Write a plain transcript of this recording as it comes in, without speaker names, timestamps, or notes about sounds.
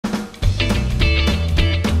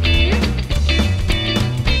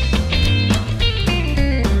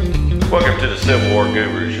Civil War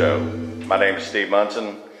Guru Show. My name is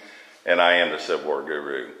stevemnsn, and I am the Civil War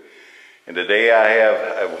Guru. And today I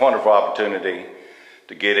have a wonderful opportunity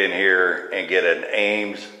to get in here and get an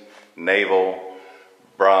Ames Naval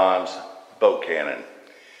bronze boat cannon.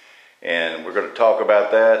 And we're going to talk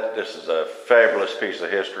about that. This is a fabulous piece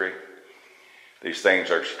of history. These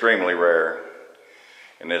things are extremely rare.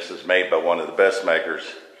 And this is made by one of the best makers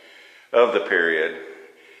of the period,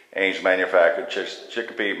 Ames manufactured,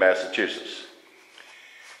 Chicopee, Massachusetts.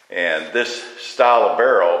 And this style of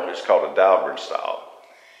barrel is called a Dahlgren style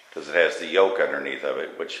because it has the yoke underneath of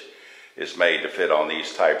it, which is made to fit on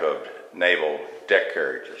these type of naval deck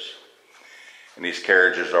carriages. And these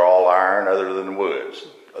carriages are all iron other than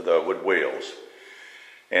the wood wheels.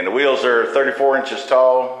 And the wheels are 34 inches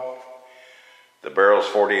tall. The barrel's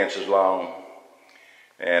 40 inches long.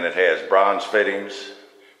 And it has bronze fittings,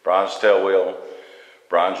 bronze tail wheel,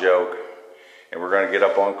 bronze yoke, and we're going to get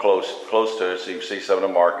up on close to it so you can see some of the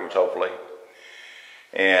markings, hopefully.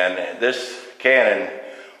 And this cannon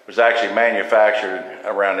was actually manufactured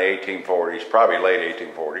around the 1840s, probably late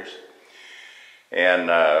 1840s. And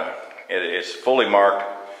it's fully marked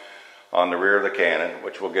on the rear of the cannon,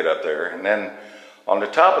 which we'll get up there. And then on the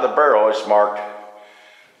top of the barrel, it's marked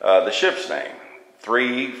the ship's name,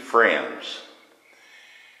 Three Friends.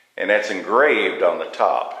 And that's engraved on the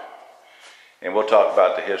top. And we'll talk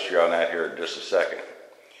about the history on that here in just a second.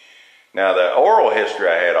 Now, the oral history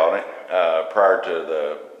I had on it prior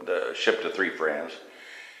to the ship to Three Friends,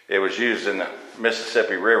 it was used in the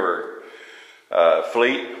Mississippi River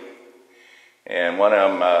fleet. And one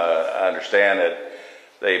of them, I understand that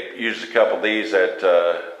they used a couple of these at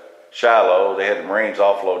Shiloh. They had the Marines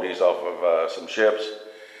offload these off of some ships,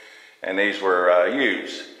 and these were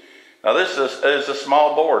used. Now, this is a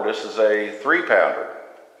small bore. This is a 3-pounder.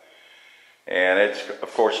 And it's,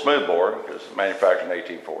 of course, smooth bore because it's manufactured in the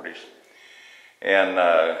 1840s. And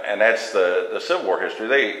that's the Civil War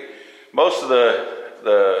history. Most of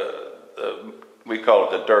we call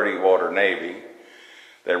it the dirty water Navy.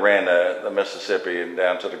 They ran the Mississippi and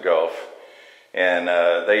down to the Gulf. And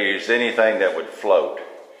they used anything that would float.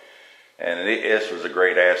 And this was a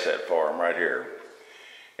great asset for them right here.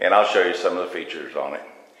 And I'll show you some of the features on it.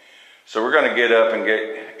 So we're going to get up and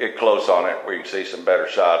get close on it where you can see some better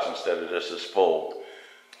shots instead of just this full.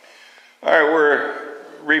 All right, we're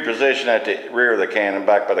repositioned at the rear of the cannon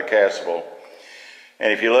back by the castable.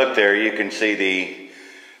 And if you look there, you can see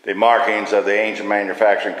the markings of the Ames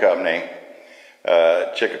Manufacturing Company,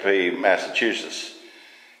 Chicopee, Massachusetts.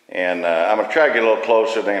 And I'm going to try to get a little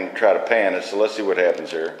closer than try to pan it, so let's see what happens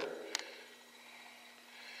here.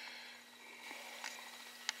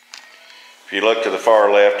 If you look to the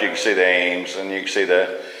far left, you can see the Ames, and you can see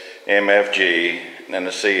the MFG, and then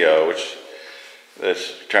the CO, which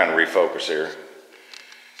that's trying to refocus here.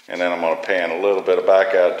 And then I'm going to pan a little bit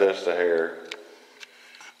back out just a hair,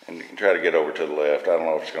 and you can try to get over to the left. I don't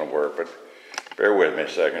know if it's going to work, but bear with me a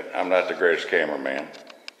second. I'm not the greatest cameraman.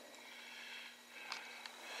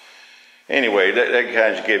 Anyway, that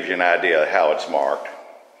kind of gives you an idea of how it's marked.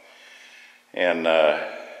 And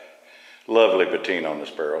lovely patina on this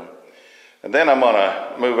barrel. And then I'm going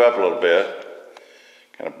to move up a little bit,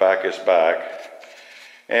 kind of back this back.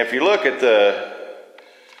 And if you look at the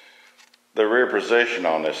rear position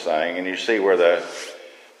on this thing, and you see where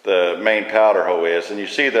the main powder hole is, and you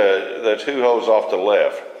see the two holes off the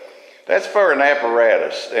left, that's for an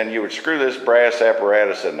apparatus. And you would screw this brass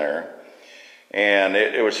apparatus in there, and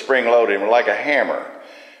it was spring-loaded like a hammer.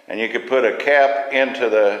 And you could put a cap into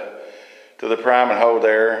the priming hole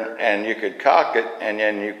there, and you could cock it, and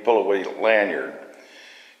then you pull it with a lanyard.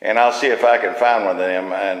 And I'll see if I can find one of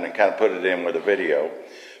them and kind of put it in with a video.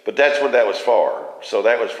 But that's what that was for. So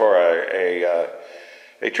that was for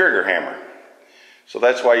a trigger hammer. So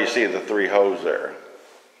that's why you see the 3 holes there.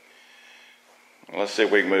 Let's see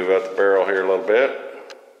if we can move up the barrel here a little bit.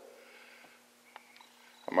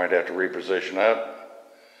 I might have to reposition up.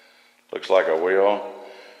 Looks like I will.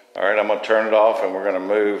 All right, I'm going to turn it off, and we're going to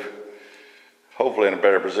move hopefully in a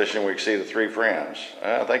better position we can see the 3 friends.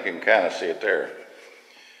 I think you can kind of see it there.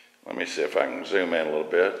 Let me see if I can zoom in a little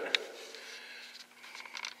bit.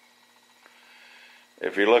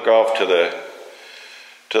 If you look off to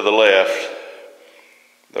the left,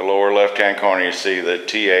 the lower left-hand corner, you see the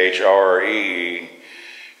THREE.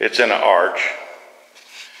 It's in an arch.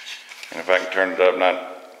 And if I can turn it up, not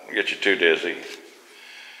get you too dizzy.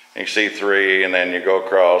 You see 3, and then you go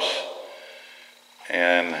across,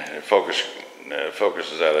 and it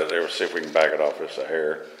focuses out of there. We'll see if we can back it off just a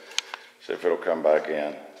hair. See if it'll come back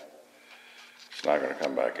in. It's not going to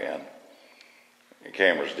come back in. The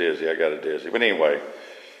camera's dizzy. I got it dizzy. But anyway,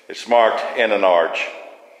 it's marked in an arch.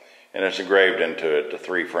 and it's engraved into it, the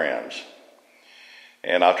three friends.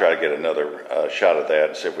 And I'll try to get another shot of that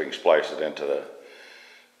and see if we can splice it into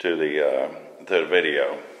the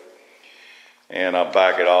video. And I'll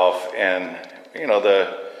back it off, and you know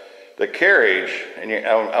the carriage, and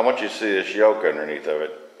I want you to see this yoke underneath of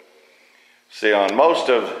it. See, on most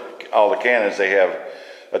of all the cannons, they have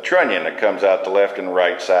a trunnion that comes out the left and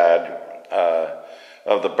right side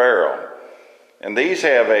of the barrel. And these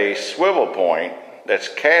have a swivel point that's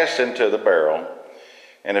cast into the barrel,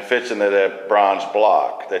 and it fits into that bronze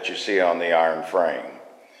block that you see on the iron frame.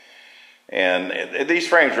 And these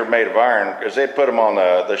frames were made of iron because they put them on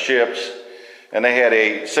the ships, and they had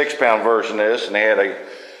a 6-pound version of this, and they had a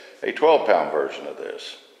 12-pound version of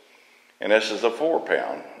this. And this is a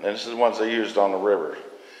 4-pound. And this is the ones they used on the river.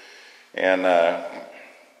 And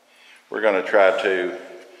we're going to try to,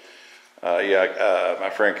 my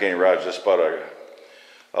friend Kenny Rogers just put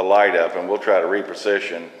a light up, and we'll try to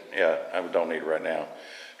reposition. Yeah, I don't need it right now.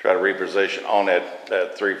 Try to reposition on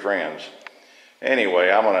that three friends. Anyway,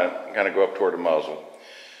 I'm going to kind of go up toward the muzzle.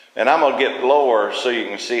 And I'm going to get lower so you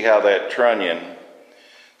can see how that trunnion,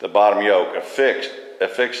 the bottom yoke,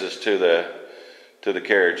 affixes to the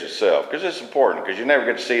carriage itself. Because it's important, because you never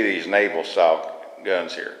get to see these naval style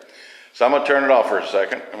guns here. So I'm going to turn it off for a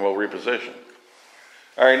second, and we'll reposition.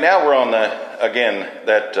 All right, now we're on the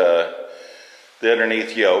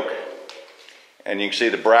underneath yoke, and you can see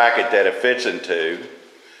the bracket that it fits into.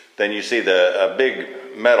 Then you see a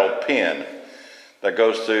big metal pin that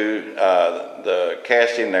goes through the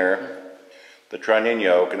casting there, the trunnion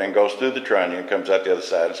yoke, and then goes through the trunnion, comes out the other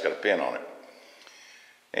side, it's got a pin on it.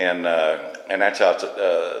 And that's how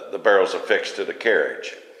the barrel's affixed to the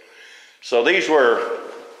carriage. So these were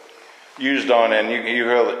used on, and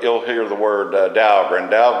you'll hear the word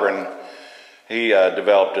Dahlgren. Dahlgren, he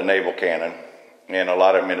developed a naval cannon, and a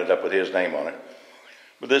lot of them ended up with his name on it.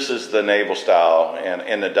 But this is the naval style and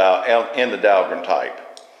in the Dahlgren type.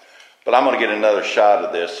 But I'm going to get another shot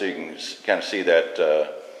of this so you can kind of see that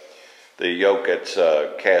the yoke that's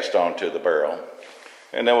cast onto the barrel.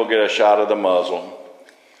 And then we'll get a shot of the muzzle.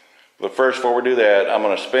 But first, before we do that, I'm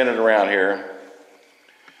going to spin it around here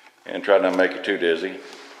and try not to make it too dizzy.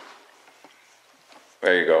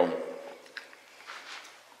 There you go.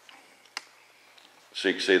 So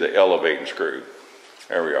you can see the elevating screw.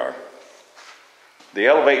 There we are. The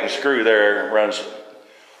elevating screw there runs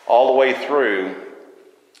all the way through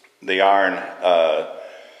the iron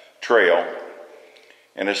trail,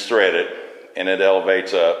 and it's threaded, and it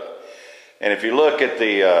elevates up. And if you look at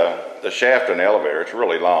the shaft on the elevator, it's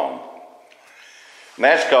really long. And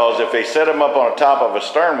that's because if they set them up on the top of a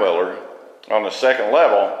sternwheeler on the second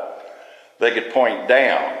level, they could point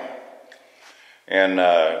down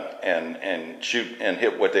and shoot and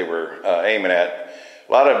hit what they were aiming at.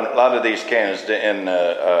 A lot of these cannons in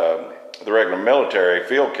the regular military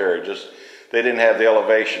field carriages, they didn't have the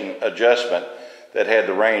elevation adjustment that had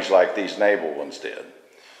the range like these naval ones did.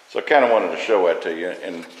 So I kind of wanted to show that to you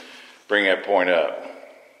and bring that point up.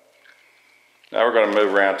 Now we're going to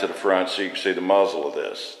move around to the front so you can see the muzzle of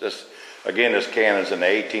this. This cannon's in the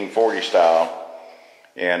 1840 style,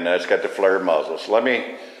 and it's got the flared muzzle. So let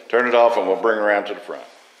me turn it off and we'll bring it around to the front.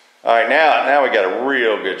 All right, now we got a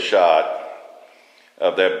real good shot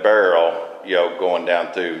of that barrel yoke going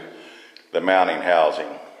down through the mounting housing.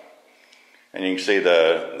 And you can see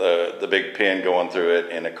the big pin going through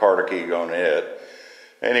it and the Carter key going in it.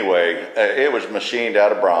 Anyway, it was machined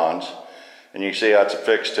out of bronze, and you can see how it's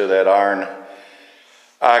affixed to that iron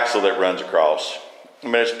axle that runs across. I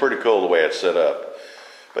mean, it's pretty cool the way it's set up.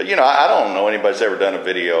 But you know, I don't know anybody's ever done a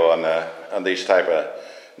video on these type of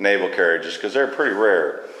naval carriages because they're pretty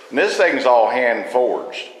rare. And this thing's all hand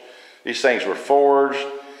forged. These things were forged,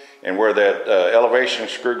 and where that elevation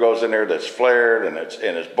screw goes in there, that's flared and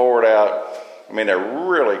it's bored out. I mean, they're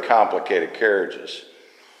really complicated carriages.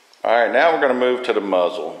 All right, now we're going to move to the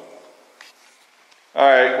muzzle. All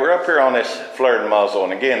right, we're up here on this flared muzzle,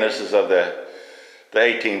 and again, this is of the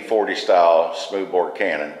 1840 style smoothbore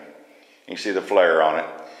cannon. You can see the flare on it,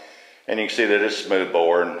 and you can see that it's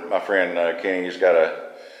smoothbore. And my friend Kenny's got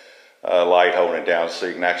a light holding it down so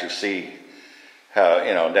you can actually see how,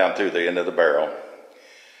 you know, down through the end of the barrel.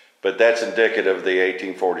 But that's indicative of the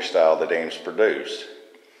 1840 style that Ames produced.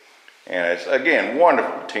 And it's, again,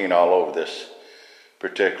 wonderful patina all over this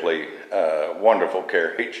particularly wonderful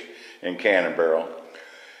carriage and cannon barrel.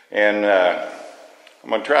 And I'm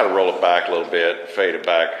going to try to roll it back a little bit, fade it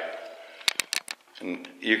back. And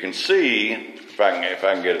you can see, if I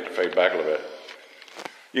can get it to fade back a little bit,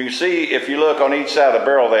 you can see if you look on each side of the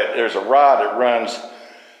barrel that there's a rod that runs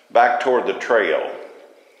back toward the trail.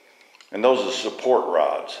 And those are support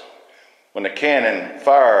rods. when the cannon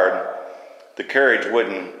fired, the carriage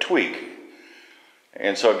wouldn't tweak.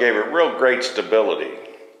 And so it gave it real great stability.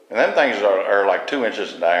 And them things are like 2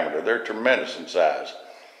 inches in diameter. They're tremendous in size.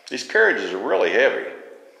 These carriages are really heavy.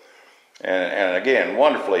 And again,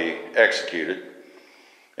 wonderfully executed.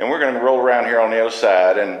 And we're going to roll around here on the other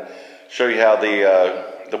side and show you how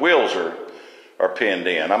the wheels are pinned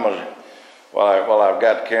in. I'm going to, while I've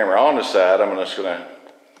got the camera on the side, I'm just going to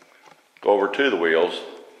go over to the wheels.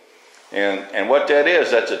 And what that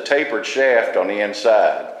is, that's a tapered shaft on the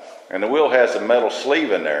inside. And the wheel has a metal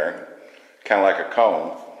sleeve in there, kind of like a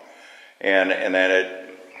cone. And then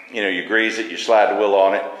it, you grease it, you slide the wheel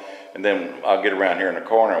on it, and then I'll get around here in the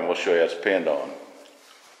corner and we'll show you how it's pinned on.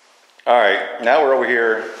 All right, now we're over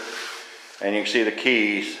here, and you can see the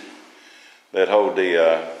keys that hold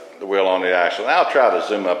the wheel on the axle. Now I'll try to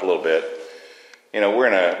zoom up a little bit.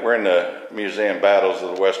 We're in the Museum Battles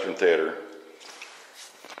of the Western Theater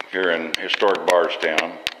here in historic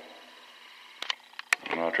Bardstown.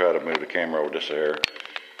 And I'll try to move the camera over just a hair.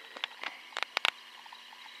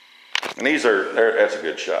 And that's a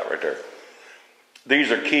good shot right there.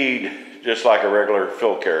 These are keyed just like a regular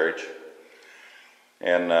fill carriage.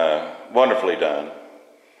 And wonderfully done.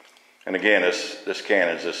 And again, this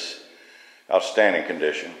cannon is this outstanding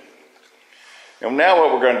condition. And now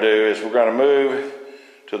what we're going to do is we're going to move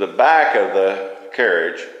to the back of the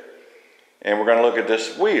carriage, and we're going to look at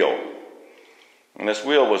this wheel. And this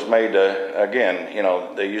wheel was made to, again,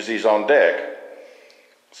 they use these on deck.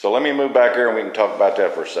 So let me move back here and we can talk about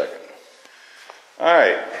that for a second. All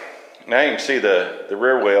right, now you can see the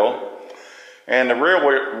rear wheel. And the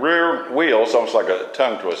rear wheel is almost like a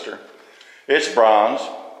tongue twister. It's bronze.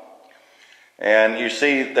 And you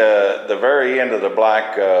see the very end of the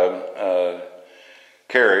black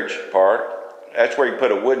carriage part. That's where you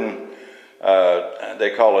put a wooden,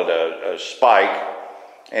 they call it a spike.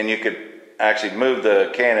 And you could actually move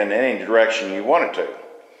the cannon in any direction you want it to.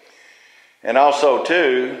 And also,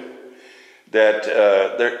 too, that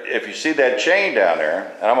if you see that chain down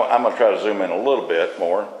there, and I'm going to try to zoom in a little bit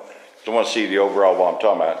more. I want to see the overall what I'm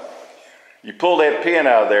talking about. You pull that pin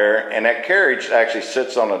out of there, and that carriage actually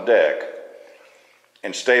sits on the deck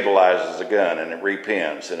and stabilizes the gun, and it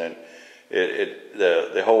repins, and then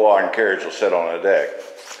the whole iron carriage will sit on the deck.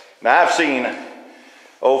 Now, I've seen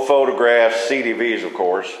old photographs, CDVs, of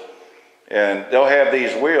course, and they'll have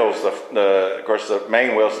these wheels, of course, the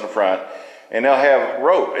main wheels in the front, and they'll have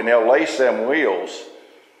rope, and they'll lace them wheels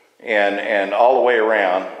and all the way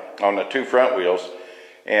around on the two front wheels.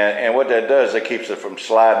 And what that does, it keeps it from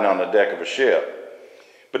sliding on the deck of a ship.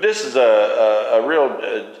 But this is a real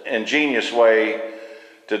ingenious way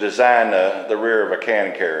to design the rear of a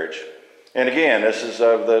cannon carriage. And again, this is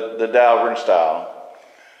of the Dahlgren style.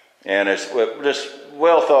 And it's just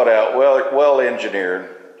well thought out, well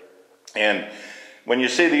engineered. And when you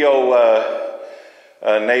see the old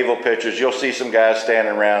naval pictures, you'll see some guys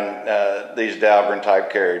standing around these Dahlgren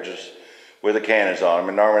type carriages with the cannons on them,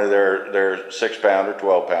 and normally they're 6-pounder,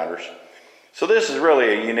 12-pounders. So this is really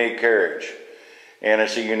a unique carriage, and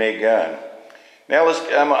it's a unique gun. Now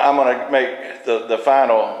I'm going to make the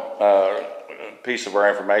final piece of our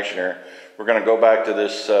information here. We're going to go back to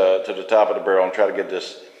this to the top of the barrel and try to get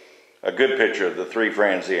a good picture of the Three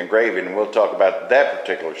Friends, the engraving, and we'll talk about that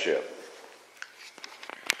particular ship.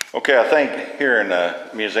 Okay, I think here in the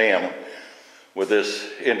museum with this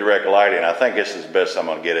indirect lighting, I think this is the best I'm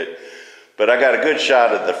going to get it. But I got a good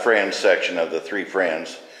shot of the Friends section of the Three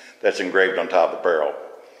Friends that's engraved on top of the barrel.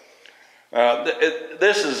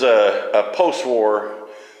 This is a post-war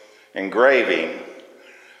engraving.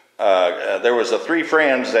 There was the Three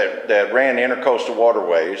Friends that ran the intercoastal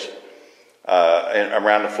waterways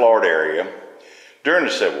around the Florida area during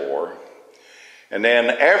the Civil War. And then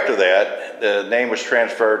after that, the name was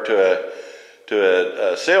transferred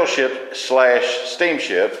to a sail ship /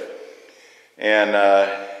 steamship, and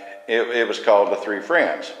it was called the Three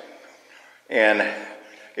Friends. And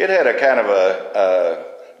it had a kind of a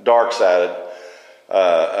dark side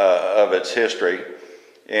of its history.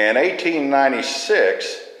 In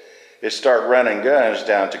 1896, it started running guns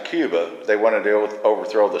down to Cuba. They wanted to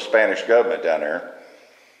overthrow the Spanish government down there.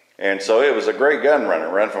 And so it was a great gun runner,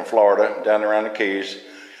 run from Florida down around the Keys,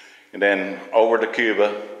 and then over to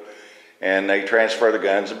Cuba, and they transferred the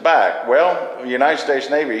guns back. Well, the United States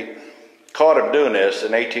Navy caught them doing this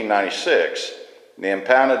in 1896. They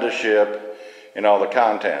impounded the ship and all the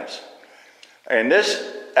contents. And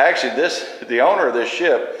the owner of this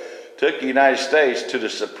ship took the United States to the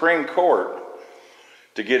Supreme Court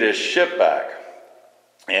to get his ship back.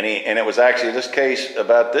 And it was actually this case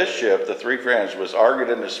about this ship, the Three Friends, was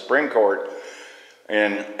argued in the Supreme Court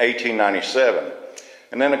in 1897.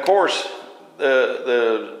 And then, of course,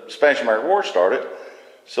 the Spanish-American War started.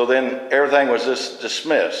 So then everything was just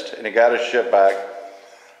dismissed, and he got his ship back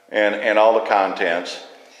and all the contents.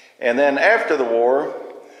 And then after the war,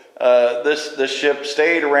 this ship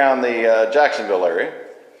stayed around the Jacksonville area.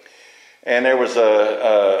 And there was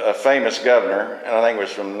a famous governor, and I think it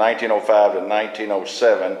was from 1905 to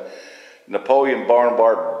 1907, Napoleon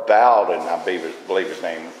Bonaparte Bowden, I believe his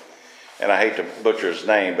name. And I hate to butcher his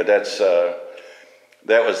name, but that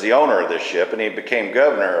was the owner of this ship, and he became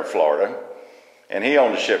governor of Florida. And he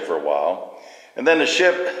owned the ship for a while. And then the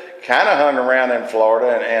ship kind of hung around in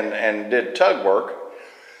Florida and did tug work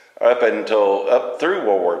up through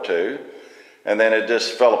World War II. And then it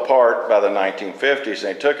just fell apart by the 1950s,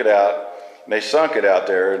 and they took it out, and they sunk it out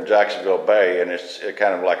there in Jacksonville Bay, and it's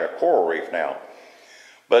kind of like a coral reef now.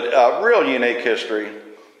 But a real unique history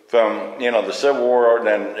from, the Civil War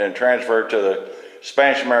and transferred to the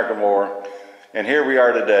Spanish-American War. And here we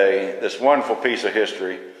are today, this wonderful piece of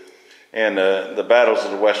history in the battles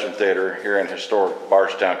of the Western Theater here in historic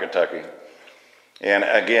Bardstown, Kentucky. And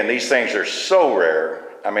again, these things are so rare.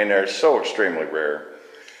 I mean, they're so extremely rare.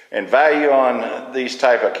 And value on these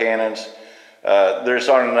type of cannons, there's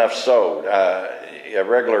aren't enough sold. A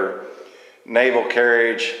regular naval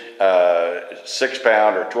carriage,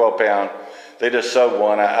 6-pound or 12-pound, they just sold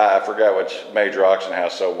one. I forgot which major auction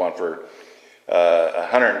house sold one for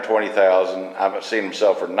 $120,000. I've seen them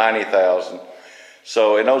sell for $90,000.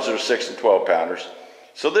 So, and those are 6 and 12 pounders.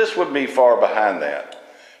 So this would be far behind that.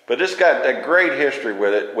 But it's got a great history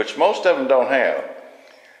with it, which most of them don't have.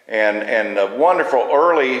 And a wonderful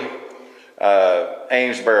early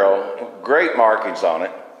Ames barrel, great markings on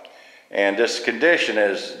it. And this condition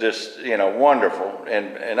is just, wonderful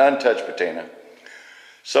and untouched patina.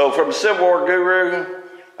 So from Civil War Guru,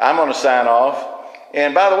 I'm going to sign off.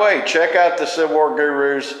 And by the way, check out the Civil War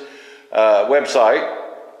Guru's website,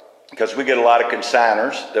 because we get a lot of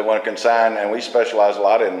consigners that want to consign, and we specialize a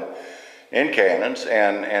lot in cannons,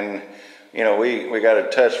 and we got a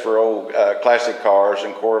touch for old classic cars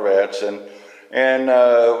and Corvettes and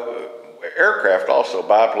aircraft also,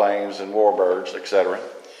 biplanes and warbirds, etc.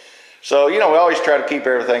 So we always try to keep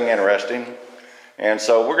everything interesting, and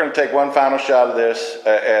so we're going to take one final shot of this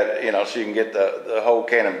so you can get the whole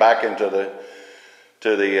cannon back into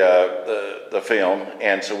the film,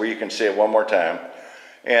 and so you can see it one more time.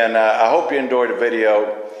 And I hope you enjoyed the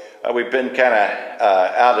video. We've been kind of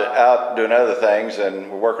out doing other things,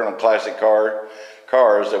 and we're working on classic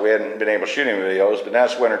cars that we hadn't been able to shoot any videos, but now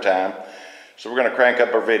it's winter time, so we're going to crank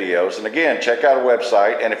up our videos. And again, check out our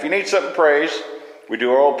website, and if you need something appraised, we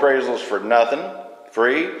do our old appraisals for nothing,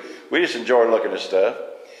 free. We just enjoy looking at stuff.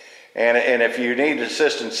 And if you need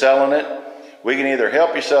assistance selling it, we can either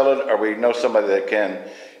help you sell it, or we know somebody that can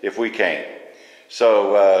if we can't.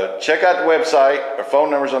 So check out the website. Our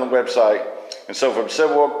phone number's on the website. And so from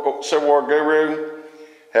Civil War Guru,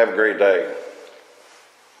 have a great day.